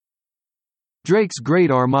Drake's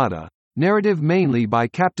Great Armada, narrative mainly by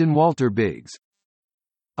Captain Walter Biggs.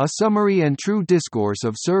 A summary and true discourse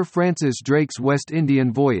of Sir Francis Drake's West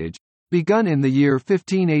Indian voyage, begun in the year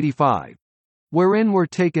 1585, wherein were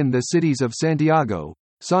taken the cities of Santiago,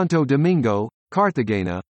 Santo Domingo,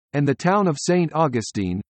 Cartagena, and the town of St.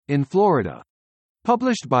 Augustine, in Florida.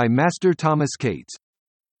 Published by Master Thomas Cates.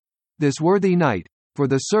 This worthy knight, for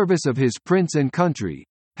the service of his prince and country,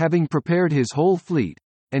 having prepared his whole fleet,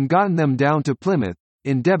 and gotten them down to Plymouth,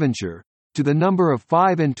 in Devonshire, to the number of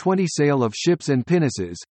 25 sail of ships and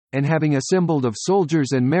pinnaces, and having assembled of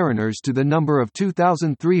soldiers and mariners to the number of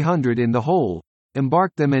 2,300 in the whole,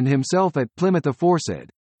 embarked them and himself at Plymouth aforesaid,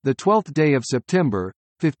 the 12th day of September,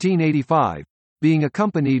 1585, being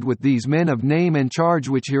accompanied with these men of name and charge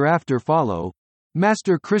which hereafter follow: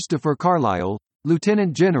 Master Christopher Carlisle,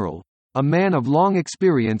 Lieutenant General, a man of long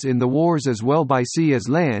experience in the wars as well by sea as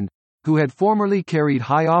land, who had formerly carried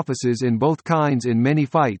high offices in both kinds in many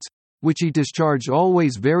fights, which he discharged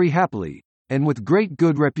always very happily, and with great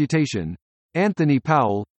good reputation, Anthony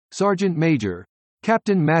Powell, Sergeant Major,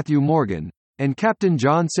 Captain Matthew Morgan, and Captain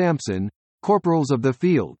John Sampson, corporals of the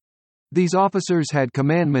field. These officers had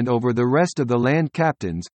commandment over the rest of the land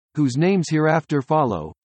captains, whose names hereafter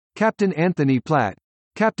follow: Captain Anthony Platt,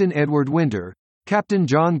 Captain Edward Winter, Captain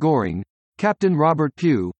John Goring, Captain Robert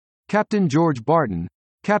Pugh, Captain George Barton,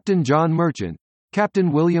 Captain John Merchant,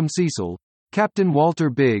 Captain William Cecil, Captain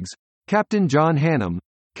Walter Biggs, Captain John Hannam,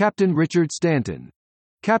 Captain Richard Stanton,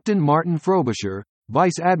 Captain Martin Frobisher,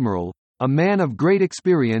 Vice Admiral, a man of great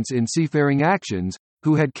experience in seafaring actions,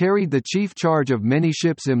 who had carried the chief charge of many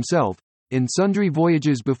ships himself, in sundry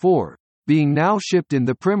voyages before, being now shipped in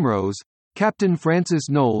the Primrose, Captain Francis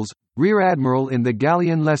Knowles, Rear Admiral in the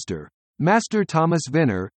galleon Leicester, Master Thomas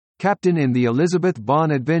Venner, Captain in the Elizabeth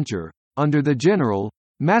Bonadventure, under the General,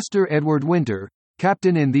 Master Edward Winter,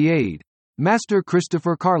 Captain in the Aid, Master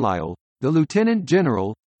Christopher Carlisle, the Lieutenant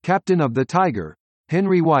General, Captain of the Tiger,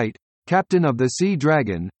 Henry White, Captain of the Sea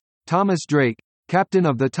Dragon, Thomas Drake, Captain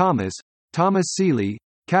of the Thomas, Thomas Seeley,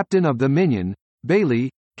 Captain of the Minion,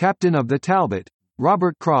 Bailey, Captain of the Talbot,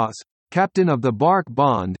 Robert Cross, Captain of the Bark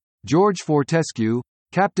Bond, George Fortescue,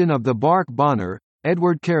 Captain of the Bark Bonner,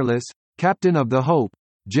 Edward Careless, Captain of the Hope,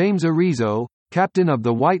 James Arizo, Captain of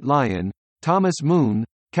the White Lion, Thomas Moon,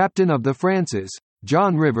 Captain of the Francis,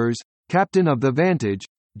 John Rivers, Captain of the Vantage,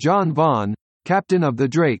 John Vaughan, Captain of the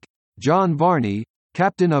Drake, John Varney,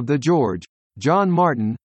 Captain of the George, John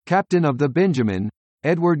Martin, Captain of the Benjamin,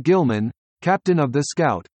 Edward Gilman, Captain of the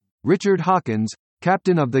Scout, Richard Hawkins,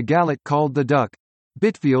 Captain of the Gallet called the Duck,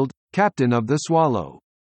 Bitfield, Captain of the Swallow.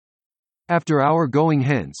 After our going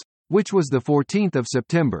hence, which was the 14th of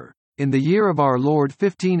September, in the year of our Lord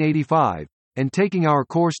 1585, and taking our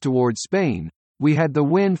course towards Spain, we had the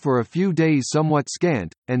wind for a few days somewhat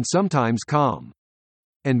scant, and sometimes calm.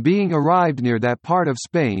 And being arrived near that part of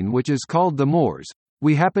Spain which is called the Moors,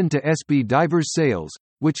 we happened to espy divers sails,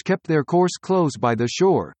 which kept their course close by the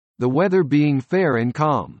shore, the weather being fair and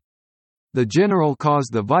calm. The General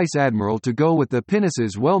caused the Vice Admiral to go with the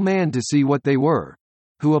pinnaces well manned to see what they were,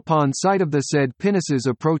 who upon sight of the said pinnaces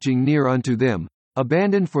approaching near unto them,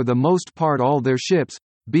 abandoned for the most part all their ships,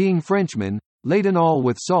 being Frenchmen, laden all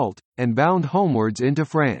with salt, and bound homewards into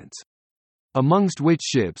France. Amongst which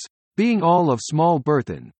ships, being all of small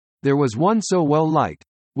burthen, there was one so well liked,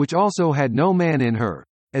 which also had no man in her,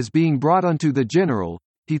 as being brought unto the General,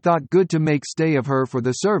 he thought good to make stay of her for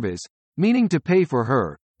the service, meaning to pay for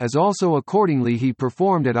her, as also accordingly he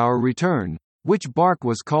performed at our return, which bark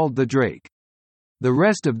was called the Drake. The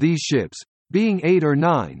rest of these ships, being 8 or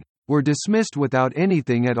 9, were dismissed without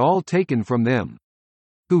anything at all taken from them,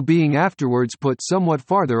 who being afterwards put somewhat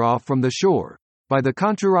farther off from the shore, by the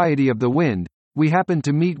contrariety of the wind, we happened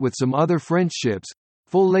to meet with some other French ships,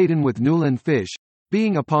 full laden with Newland fish,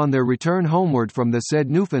 being upon their return homeward from the said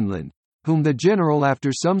Newfoundland, whom the General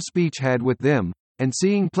after some speech had with them, and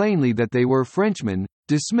seeing plainly that they were Frenchmen,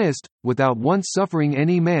 dismissed, without once suffering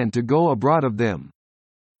any man to go abroad of them.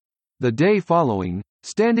 The day following,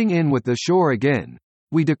 standing in with the shore again,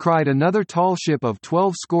 we descried another tall ship of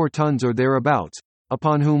 12 tons or thereabouts,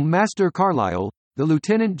 upon whom Master Carlisle, the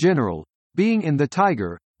Lieutenant General, being in the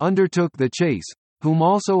Tiger, undertook the chase, whom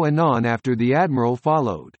also anon after the Admiral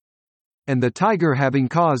followed. And the Tiger having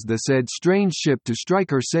caused the said strange ship to strike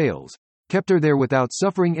her sails, kept her there without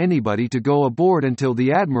suffering anybody to go aboard until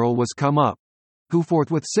the Admiral was come up, who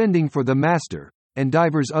forthwith sending for the Master, and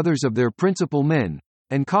divers others of their principal men,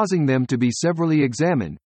 and causing them to be severally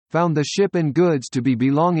examined, found the ship and goods to be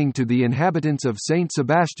belonging to the inhabitants of Saint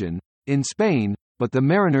Sebastian, in Spain, but the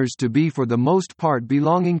mariners to be for the most part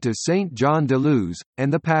belonging to Saint John de Luz,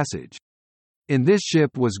 and the passage. In this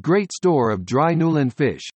ship was great store of dry Newland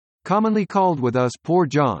fish, commonly called with us Poor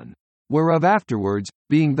John, whereof afterwards,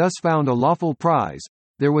 being thus found a lawful prize,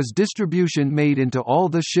 there was distribution made into all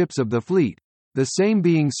the ships of the fleet, the same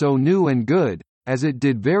being so new and good, as it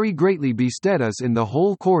did very greatly bestead us in the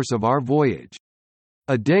whole course of our voyage.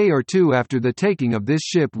 A day or two after the taking of this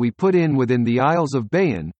ship we put in within the Isles of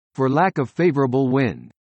Bayonne, for lack of favourable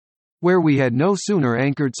wind. Where we had no sooner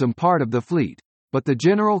anchored some part of the fleet, but the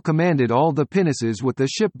general commanded all the pinnaces with the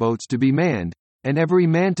shipboats to be manned, and every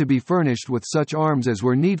man to be furnished with such arms as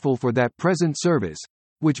were needful for that present service,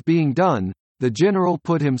 which being done, the general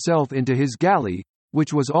put himself into his galley,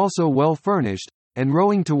 which was also well furnished, and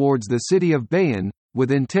rowing towards the city of Bayonne,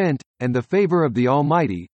 with intent, and the favour of the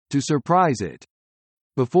Almighty, to surprise it.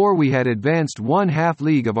 Before we had advanced 1/2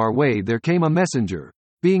 league of our way there came a messenger,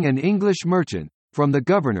 being an English merchant, from the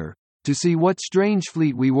governor, to see what strange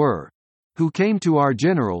fleet we were, who came to our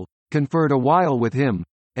general, conferred a while with him,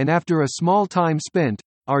 and after a small time spent,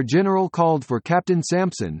 our general called for Captain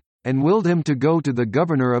Sampson, and willed him to go to the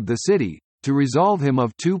governor of the city, to resolve him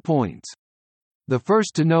of 2 points. The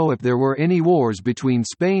first to know if there were any wars between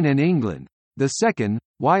Spain and England, the second,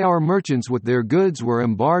 why our merchants with their goods were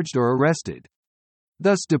embarged or arrested.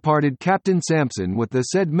 Thus departed Captain Sampson with the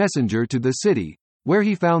said messenger to the city, where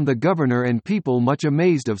he found the governor and people much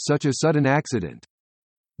amazed of such a sudden accident.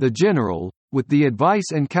 The general, with the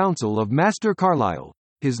advice and counsel of Master Carlyle,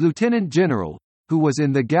 his lieutenant general, who was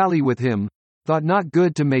in the galley with him, thought not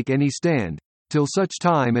good to make any stand, till such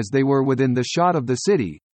time as they were within the shot of the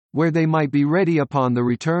city, where they might be ready upon the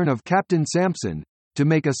return of Captain Sampson, to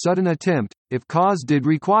make a sudden attempt, if cause did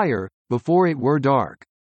require, before it were dark.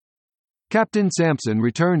 Captain Sampson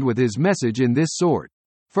returned with his message in this sort.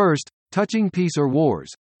 First, touching peace or wars,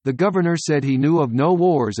 the governor said he knew of no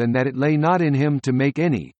wars and that it lay not in him to make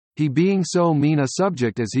any, he being so mean a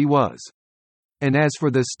subject as he was. And as for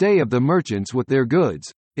the stay of the merchants with their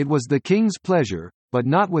goods, it was the king's pleasure, but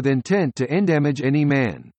not with intent to endamage any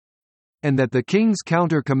man. And that the king's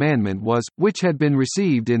counter-commandment was, which had been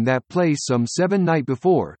received in that place some 7 night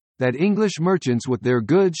before, that English merchants with their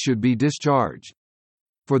goods should be discharged.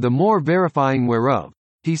 For the more verifying whereof,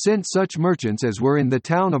 he sent such merchants as were in the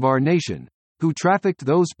town of our nation, who trafficked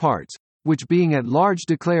those parts, which being at large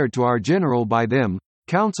declared to our general by them,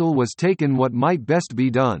 counsel was taken what might best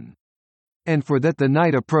be done. And for that the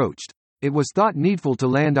night approached, it was thought needful to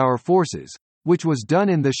land our forces, which was done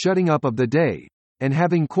in the shutting up of the day, and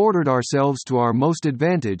having quartered ourselves to our most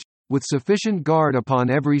advantage, with sufficient guard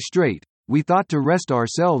upon every strait, we thought to rest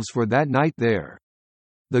ourselves for that night there.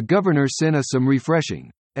 The governor sent us some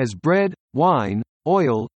refreshing, as bread, wine,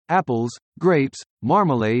 oil, apples, grapes,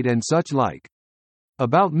 marmalade and such like.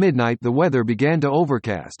 About midnight the weather began to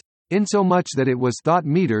overcast, insomuch that it was thought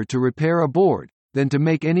meeter to repair aboard, than to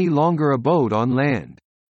make any longer abode on land.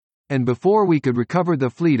 And before we could recover the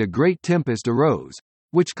fleet a great tempest arose,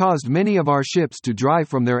 which caused many of our ships to drive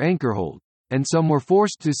from their anchorhold, and some were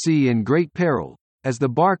forced to sea in great peril, as the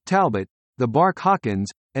bark Talbot, the bark Hawkins,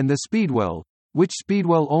 and the Speedwell, which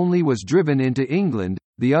Speedwell only was driven into England,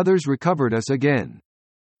 the others recovered us again.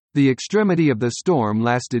 The extremity of the storm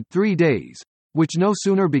lasted 3 days, which no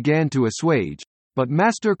sooner began to assuage, but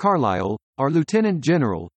Master Carlyle, our lieutenant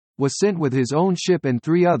general, was sent with his own ship and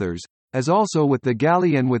 3 others, as also with the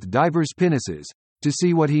galley and with divers pinnaces, to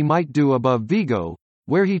see what he might do above Vigo,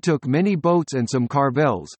 where he took many boats and some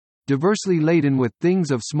carvels, diversely laden with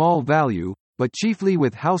things of small value, but chiefly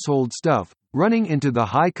with household stuff, running into the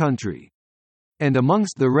high country. And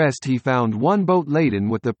amongst the rest he found 1 boat laden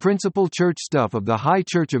with the principal church stuff of the high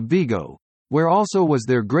church of Vigo, where also was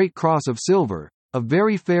their great cross of silver, of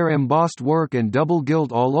very fair embossed work and double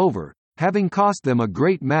gilt all over, having cost them a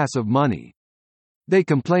great mass of money. They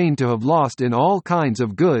complained to have lost in all kinds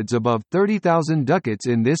of goods above 30,000 ducats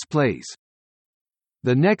in this place.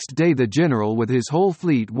 The next day the general with his whole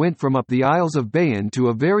fleet went from up the Isles of Bayonne to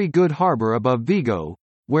a very good harbour above Vigo,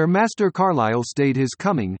 where Master Carlyle stayed his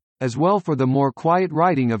coming, as well for the more quiet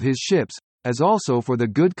riding of his ships, as also for the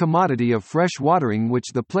good commodity of fresh watering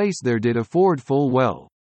which the place there did afford full well.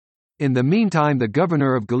 In the meantime the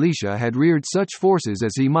governor of Galicia had reared such forces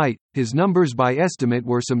as he might, his numbers by estimate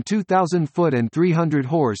were some 2,000 foot and 300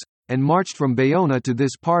 horse, and marched from Bayona to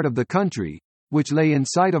this part of the country, which lay in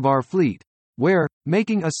sight of our fleet, where,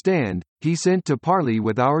 making a stand, he sent to parley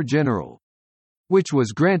with our general. Which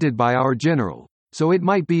was granted by our general, so it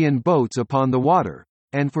might be in boats upon the water,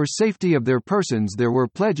 and for safety of their persons there were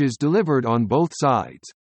pledges delivered on both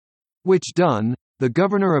sides. Which done, the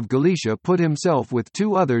governor of Galicia put himself with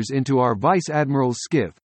 2 others into our vice-admiral's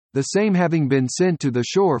skiff, the same having been sent to the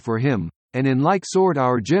shore for him, and in like sort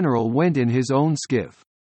our general went in his own skiff.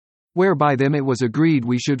 whereby them it was agreed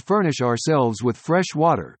we should furnish ourselves with fresh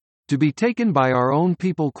water, to be taken by our own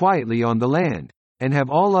people quietly on the land, and have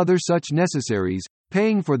all other such necessaries,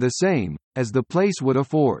 paying for the same, as the place would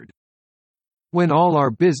afford. When all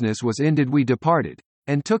our business was ended we departed,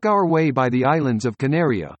 and took our way by the islands of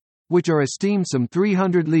Canaria, which are esteemed some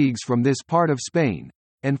 300 leagues from this part of Spain,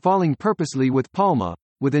 and falling purposely with Palma,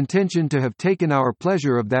 with intention to have taken our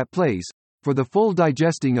pleasure of that place, for the full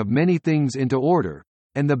digesting of many things into order,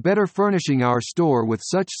 and the better furnishing our store with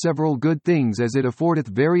such several good things as it affordeth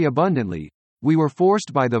very abundantly, we were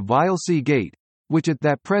forced by the vile sea gate, which at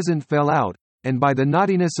that present fell out, and by the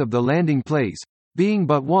naughtiness of the landing place, being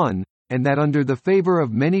but one, and that under the favour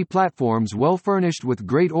of many platforms well furnished with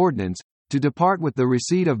great ordnance, to depart with the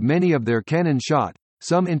receipt of many of their cannon shot,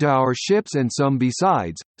 some into our ships and some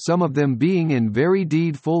besides, some of them being in very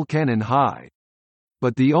deed full cannon high.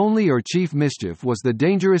 But the only or chief mischief was the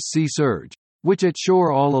dangerous sea surge, which at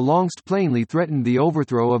shore all alongst plainly threatened the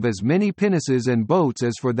overthrow of as many pinnaces and boats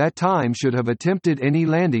as for that time should have attempted any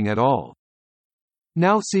landing at all.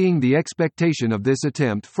 Now seeing the expectation of this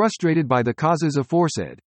attempt frustrated by the causes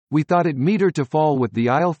aforesaid, we thought it meeter to fall with the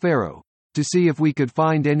Isle Faro, to see if we could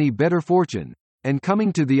find any better fortune, and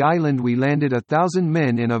coming to the island we landed 1,000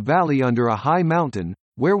 men in a valley under a high mountain,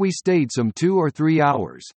 where we stayed some 2 or 3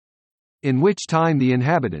 hours. In which time the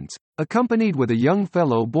inhabitants, accompanied with a young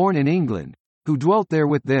fellow born in England, who dwelt there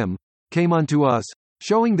with them, came unto us,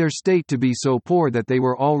 showing their state to be so poor that they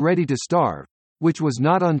were all ready to starve, which was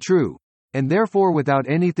not untrue, and therefore without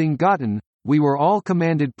anything gotten, we were all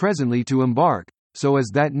commanded presently to embark, so as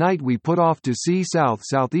that night we put off to sea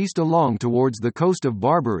south-southeast along towards the coast of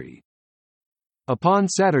Barbary. Upon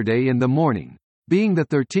Saturday in the morning, being the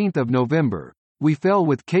 13th of November, we fell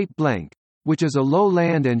with Cape Blanc, which is a low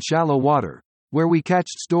land and shallow water, where we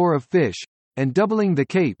catched store of fish, and doubling the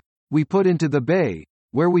cape, we put into the bay,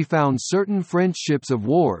 where we found certain French ships of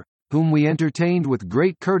war, whom we entertained with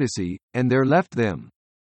great courtesy, and there left them.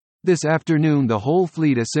 This afternoon the whole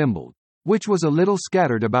fleet assembled, which was a little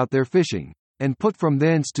scattered about their fishing, and put from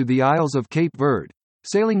thence to the Isles of Cape Verde,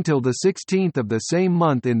 sailing till the 16th of the same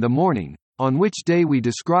month in the morning, on which day we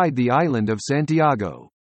descried the island of Santiago.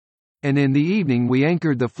 And in the evening we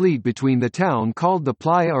anchored the fleet between the town called the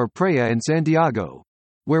Playa or Praia and Santiago,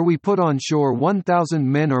 where we put on shore 1,000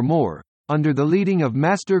 men or more, under the leading of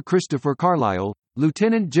Master Christopher Carlyle,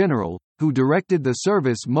 Lieutenant General, who directed the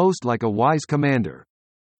service most like a wise commander.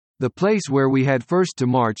 The place where we had first to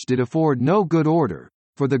march did afford no good order,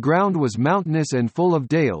 for the ground was mountainous and full of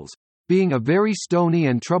dales, being a very stony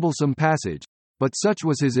and troublesome passage, but such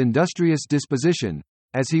was his industrious disposition,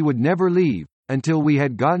 as he would never leave, until we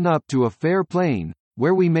had gotten up to a fair plain,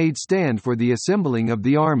 where we made stand for the assembling of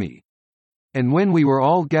the army. And when we were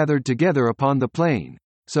all gathered together upon the plain,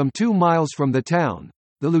 some 2 miles from the town,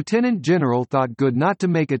 the Lieutenant General thought good not to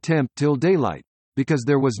make attempt till daylight, because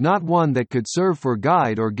there was not one that could serve for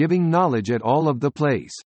guide or giving knowledge at all of the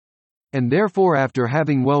place. And therefore after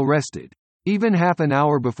having well rested, even half an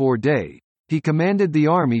hour before day, he commanded the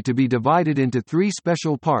army to be divided into 3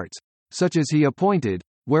 special parts, such as he appointed,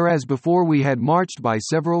 whereas before we had marched by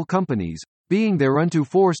several companies, being thereunto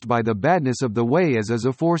forced by the badness of the way as is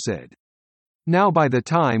aforesaid. Now by the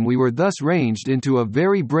time we were thus ranged into a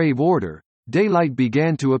very brave order, daylight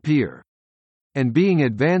began to appear. And being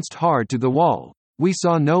advanced hard to the wall, we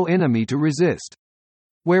saw no enemy to resist.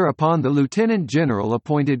 Whereupon the Lieutenant General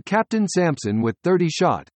appointed Captain Sampson with 30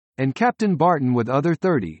 shot, and Captain Barton with other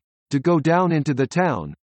 30, to go down into the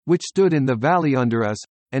town, which stood in the valley under us,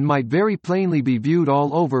 and might very plainly be viewed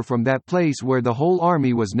all over from that place where the whole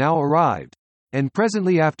army was now arrived. And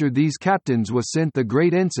presently after these captains was sent the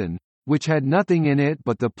great ensign, which had nothing in it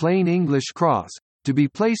but the plain English cross, to be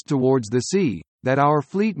placed towards the sea, that our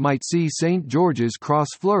fleet might see St. George's Cross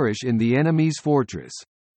flourish in the enemy's fortress.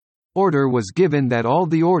 Order was given that all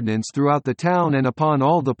the ordnance throughout the town and upon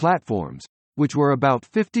all the platforms, which were about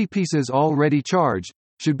 50 pieces already charged,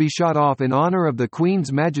 should be shot off in honour of the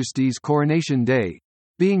Queen's Majesty's coronation day,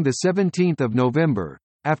 being the 17th of November,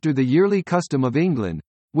 after the yearly custom of England,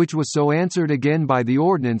 which was so answered again by the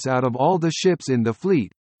ordnance out of all the ships in the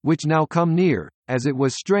fleet, which now come near, as it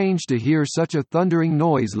was strange to hear such a thundering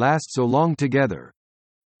noise last so long together.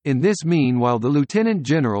 In this meanwhile the Lieutenant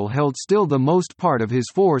General held still the most part of his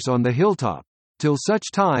force on the hilltop, till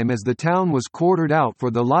such time as the town was quartered out for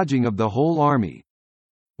the lodging of the whole army.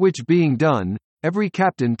 Which being done, every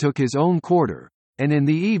captain took his own quarter, and in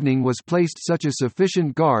the evening was placed such a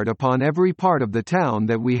sufficient guard upon every part of the town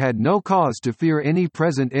that we had no cause to fear any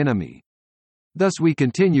present enemy. Thus we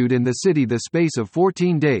continued in the city the space of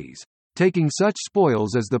 14 days, taking such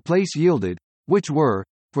spoils as the place yielded, which were,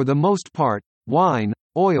 for the most part, wine,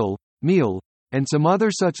 oil, meal, and some other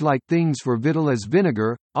such like things for victual as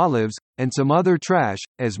vinegar, olives, and some other trash,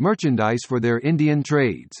 as merchandise for their Indian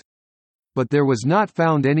trades. But there was not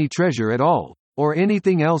found any treasure at all, or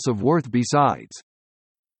anything else of worth besides.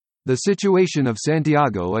 The situation of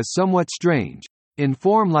Santiago is somewhat strange, in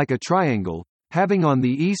form like a triangle, having on the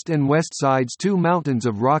east and west sides 2 mountains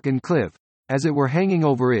of rock and cliff, as it were hanging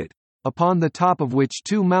over it, upon the top of which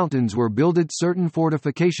 2 mountains were builded certain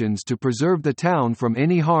fortifications to preserve the town from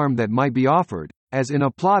any harm that might be offered, as in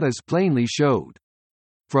a plot as plainly showed.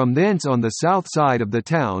 From thence on the south side of the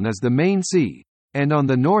town is the main sea, and on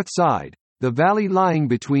the north side, the valley lying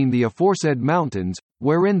between the aforesaid mountains,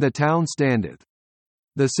 wherein the town standeth.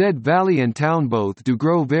 The said valley and town both do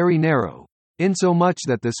grow very narrow, insomuch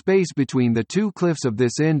that the space between the 2 cliffs of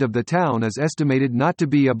this end of the town is estimated not to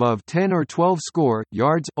be above 10 or 12 score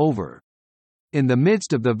yards over. In the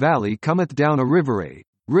midst of the valley cometh down a riveray,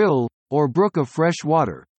 rill, or brook of fresh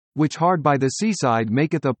water, which hard by the seaside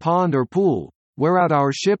maketh a pond or pool, whereout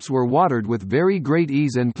our ships were watered with very great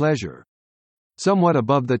ease and pleasure. Somewhat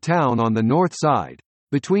above the town on the north side,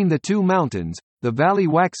 between the 2 mountains, the valley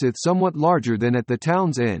waxeth somewhat larger than at the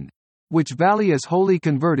town's end, which valley is wholly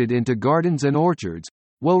converted into gardens and orchards,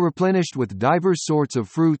 well replenished with divers sorts of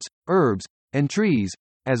fruits, herbs, and trees,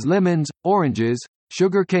 as lemons, oranges,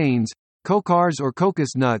 sugar canes, cocars or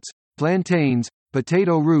cocos nuts, plantains,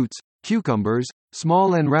 potato roots, cucumbers,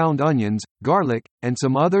 small and round onions, garlic, and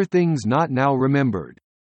some other things not now remembered.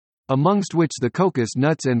 Amongst which the cocos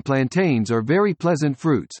nuts and plantains are very pleasant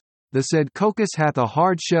fruits. The said cocos hath a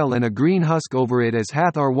hard shell and a green husk over it as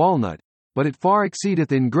hath our walnut, but it far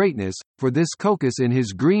exceedeth in greatness, for this cocos in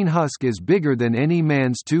his green husk is bigger than any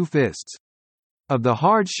man's 2 fists. Of the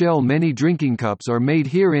hard shell many drinking cups are made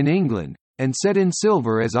here in England, and set in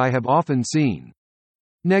silver as I have often seen.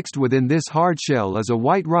 Next within this hard shell is a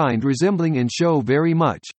white rind resembling in show very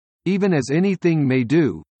much, even as any thing may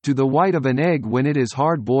do, to the white of an egg when it is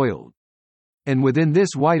hard boiled. And within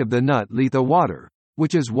this white of the nut lieth a water,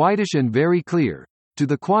 which is whitish and very clear, to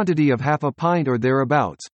the quantity of half a pint or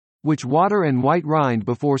thereabouts, which water and white rind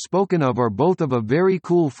before spoken of are both of a very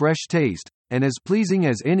cool fresh taste, and as pleasing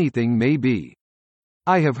as anything may be.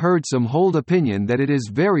 I have heard some hold opinion that it is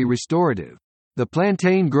very restorative. The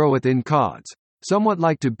plantain groweth in cods, somewhat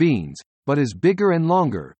like to beans, but is bigger and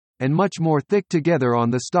longer, and much more thick together on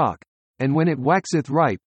the stalk, and when it waxeth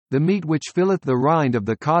ripe, the meat which filleth the rind of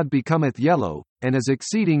the cod becometh yellow, and is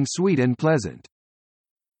exceeding sweet and pleasant.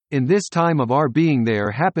 In this time of our being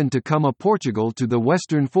there happened to come a Portugal to the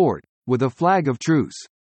western fort, with a flag of truce.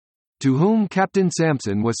 To whom Captain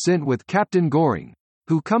Sampson was sent with Captain Goring,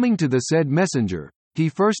 who coming to the said messenger, he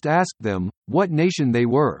first asked them, what nation they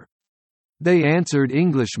were. They answered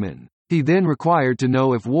Englishmen. He then required to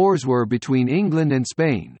know if wars were between England and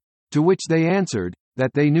Spain, to which they answered,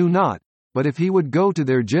 that they knew not, but if he would go to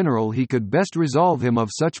their general he could best resolve him of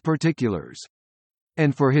such particulars.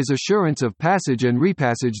 And for his assurance of passage and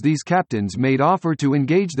repassage these captains made offer to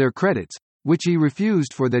engage their credits, which he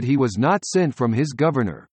refused for that he was not sent from his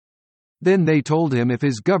governor. Then they told him if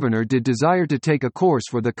his governor did desire to take a course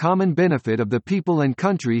for the common benefit of the people and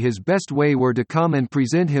country his best way were to come and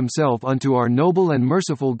present himself unto our noble and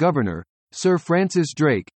merciful governor, Sir Francis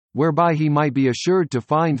Drake, whereby he might be assured to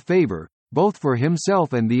find favour, both for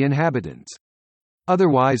himself and the inhabitants.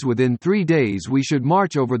 Otherwise within 3 days we should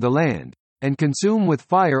march over the land, and consume with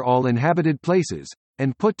fire all inhabited places,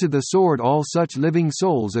 and put to the sword all such living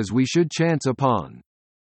souls as we should chance upon.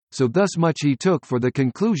 So thus much he took for the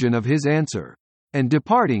conclusion of his answer. And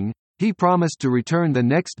departing, he promised to return the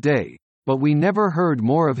next day, but we never heard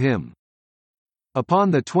more of him.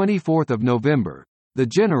 Upon the 24th of November, the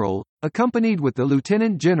general, accompanied with the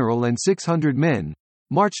lieutenant general and 600 men,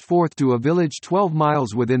 marched forth to a village 12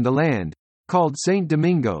 miles within the land, called Saint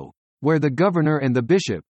Domingo, where the governor and the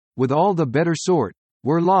bishop, with all the better sort,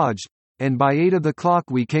 were lodged, and by 8 of the clock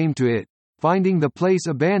we came to it, finding the place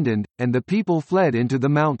abandoned, and the people fled into the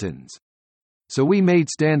mountains. So we made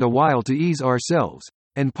stand a while to ease ourselves,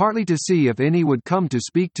 and partly to see if any would come to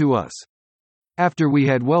speak to us. After we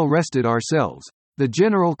had well rested ourselves, the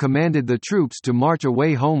general commanded the troops to march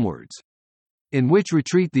away homewards. In which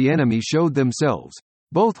retreat the enemy showed themselves,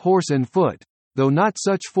 both horse and foot, though not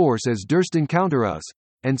such force as durst encounter us,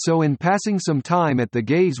 and so in passing some time at the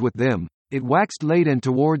gaze with them, it waxed late and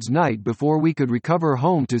towards night before we could recover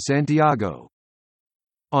home to Santiago.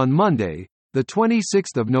 On Monday, the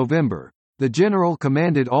 26th of November, the general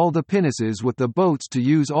commanded all the pinnaces with the boats to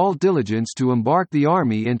use all diligence to embark the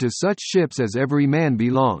army into such ships as every man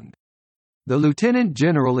belonged. The lieutenant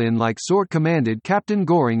general in like sort commanded Captain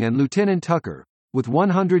Goring and Lieutenant Tucker, with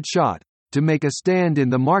 100 shot, to make a stand in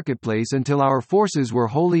the marketplace until our forces were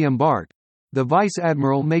wholly embarked, the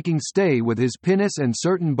vice-admiral making stay with his pinnace and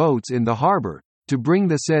certain boats in the harbour, to bring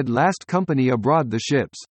the said last company abroad the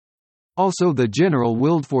ships. Also the general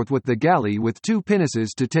willed forthwith the galley with 2 pinnaces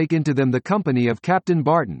to take into them the company of Captain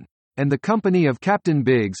Barton, and the company of Captain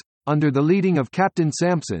Biggs, under the leading of Captain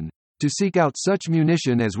Sampson, to seek out such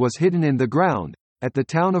munition as was hidden in the ground, at the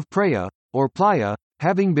town of Praia, or Playa,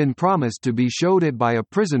 having been promised to be showed it by a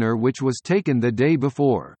prisoner which was taken the day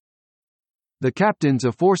before. The captains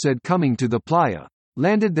aforesaid coming to the Playa,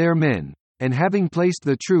 landed their men, and having placed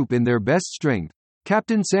the troop in their best strength,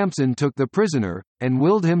 Captain Sampson took the prisoner, and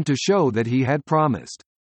willed him to show that he had promised.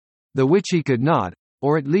 The which he could not,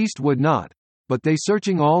 or at least would not, but they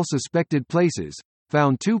searching all suspected places,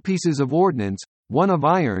 found 2 pieces of ordnance, one of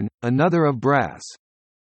iron, another of brass.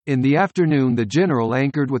 In the afternoon the general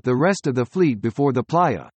anchored with the rest of the fleet before the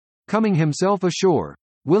Playa, coming himself ashore,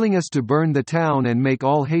 willing us to burn the town and make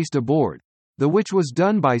all haste aboard, the which was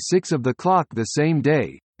done by 6 of the clock the same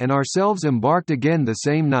day, and ourselves embarked again the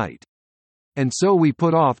same night. And so we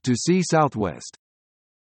put off to sea southwest.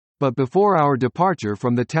 But before our departure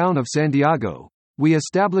from the town of Santiago, we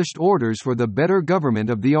established orders for the better government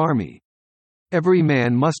of the army. Every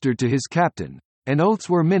man mustered to his captain, and oaths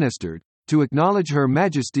were ministered, to acknowledge Her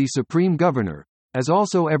Majesty Supreme Governor, as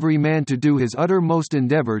also every man to do his uttermost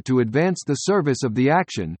endeavour to advance the service of the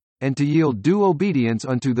action, and to yield due obedience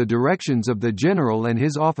unto the directions of the general and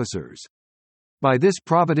his officers. By this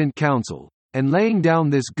provident counsel, and laying down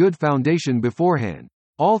this good foundation beforehand,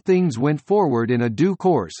 all things went forward in a due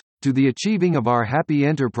course, to the achieving of our happy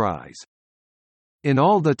enterprise. In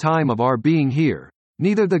all the time of our being here,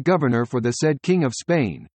 neither the governor for the said King of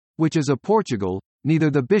Spain, which is a Portugal,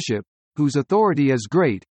 neither the bishop, whose authority is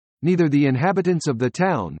great, neither the inhabitants of the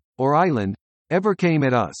town, or island, ever came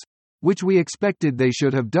at us, which we expected they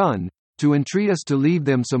should have done, to entreat us to leave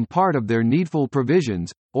them some part of their needful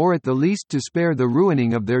provisions, or at the least to spare the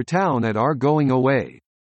ruining of their town at our going away.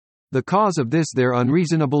 The cause of this their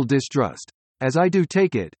unreasonable distrust, as I do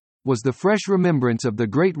take it, was the fresh remembrance of the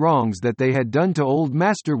great wrongs that they had done to old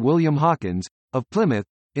Master William Hawkins, of Plymouth,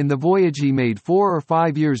 in the voyage he made 4 or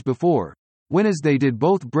 5 years before, when as they did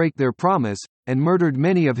both break their promise, and murdered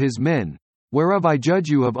many of his men, whereof I judge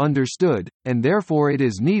you have understood, and therefore it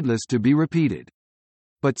is needless to be repeated.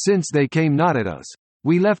 But since they came not at us,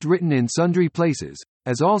 we left written in sundry places,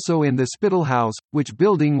 as also in the Spittal House, which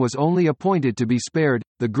building was only appointed to be spared,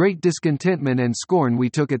 the great discontentment and scorn we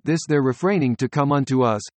took at this their refraining to come unto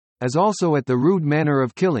us, as also at the rude manner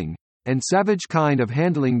of killing, and savage kind of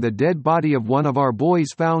handling the dead body of one of our boys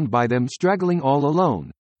found by them straggling all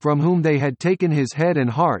alone, from whom they had taken his head and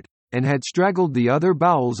heart, and had straggled the other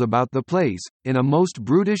bowels about the place, in a most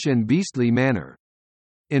brutish and beastly manner.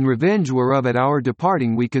 In revenge whereof at our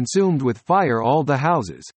departing we consumed with fire all the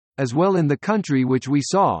houses, as well in the country which we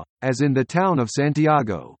saw, as in the town of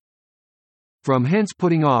Santiago. From hence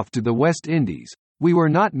putting off to the West Indies, we were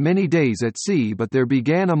not many days at sea, but there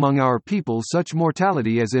began among our people such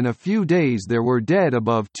mortality as in a few days there were dead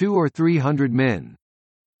above 200 or 300 men.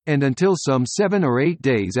 And until some 7 or 8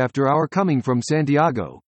 days after our coming from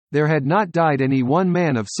Santiago, there had not died any one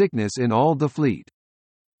man of sickness in all the fleet.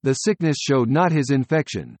 The sickness showed not his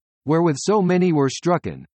infection, wherewith so many were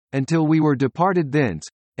strucken, until we were departed thence,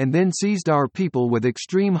 and then seized our people with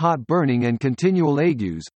extreme hot burning and continual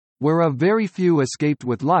agues, whereof very few escaped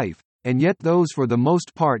with life, and yet those for the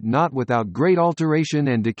most part not without great alteration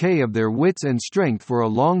and decay of their wits and strength for a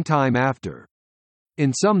long time after.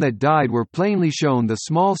 In some that died were plainly shown the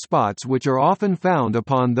small spots which are often found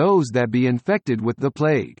upon those that be infected with the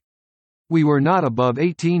plague. We were not above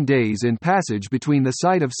 18 days in passage between the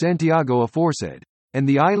site of Santiago aforesaid, and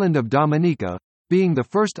the island of Dominica, being the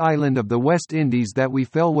first island of the West Indies that we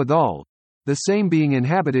fell withal, the same being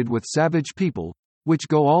inhabited with savage people, which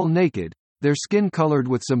go all naked, their skin coloured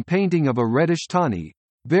with some painting of a reddish tawny,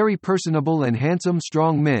 very personable and handsome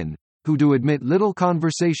strong men, who do admit little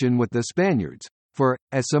conversation with the Spaniards, for,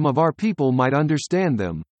 as some of our people might understand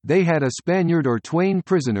them, they had a Spaniard or twain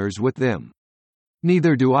prisoners with them.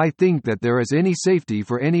 Neither do I think that there is any safety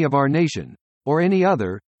for any of our nation, or any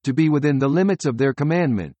other, to be within the limits of their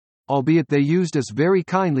commandment, albeit they used us very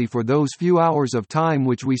kindly for those few hours of time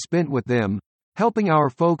which we spent with them, helping our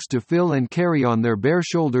folks to fill and carry on their bare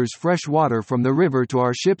shoulders fresh water from the river to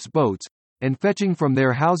our ship's boats, and fetching from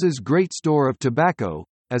their houses great store of tobacco,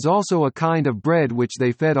 as also a kind of bread which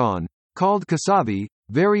they fed on, called casavi,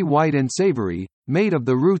 very white and savoury, made of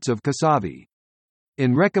the roots of casavi.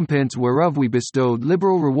 In recompense whereof we bestowed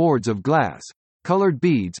liberal rewards of glass, coloured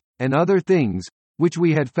beads, and other things, which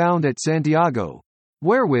we had found at Santiago,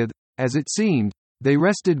 wherewith, as it seemed, they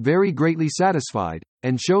rested very greatly satisfied,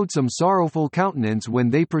 and showed some sorrowful countenance when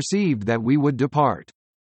they perceived that we would depart.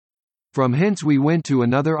 From hence we went to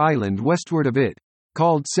another island westward of it,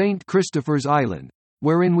 called St. Christopher's Island,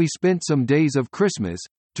 wherein we spent some days of Christmas,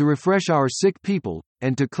 to refresh our sick people,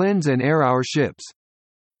 and to cleanse and air our ships.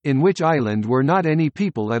 In which island were not any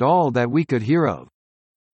people at all that we could hear of.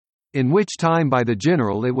 In which time by the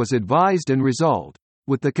General it was advised and resolved,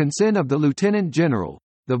 with the consent of the Lieutenant General,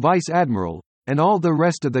 the Vice Admiral, and all the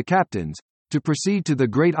rest of the captains, to proceed to the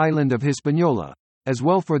great island of Hispaniola, as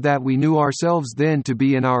well for that we knew ourselves then to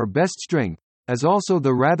be in our best strength, as also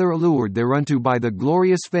the rather allured thereunto by the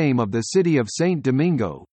glorious fame of the city of St.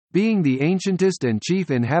 Domingo, being the ancientest and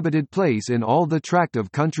chief inhabited place in all the tract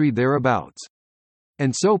of country thereabouts.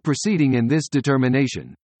 And so proceeding in this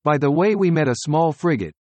determination, by the way we met a small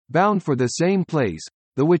frigate, bound for the same place,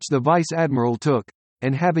 the which the Vice Admiral took,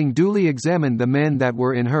 and having duly examined the men that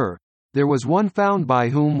were in her, there was one found by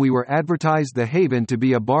whom we were advertised the haven to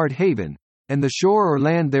be a barred haven, and the shore or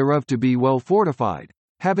land thereof to be well fortified,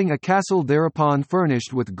 having a castle thereupon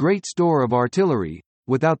furnished with great store of artillery,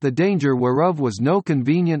 without the danger whereof was no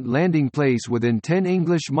convenient landing place within 10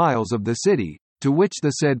 English miles of the city, to which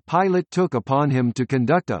the said pilot took upon him to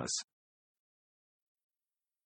conduct us.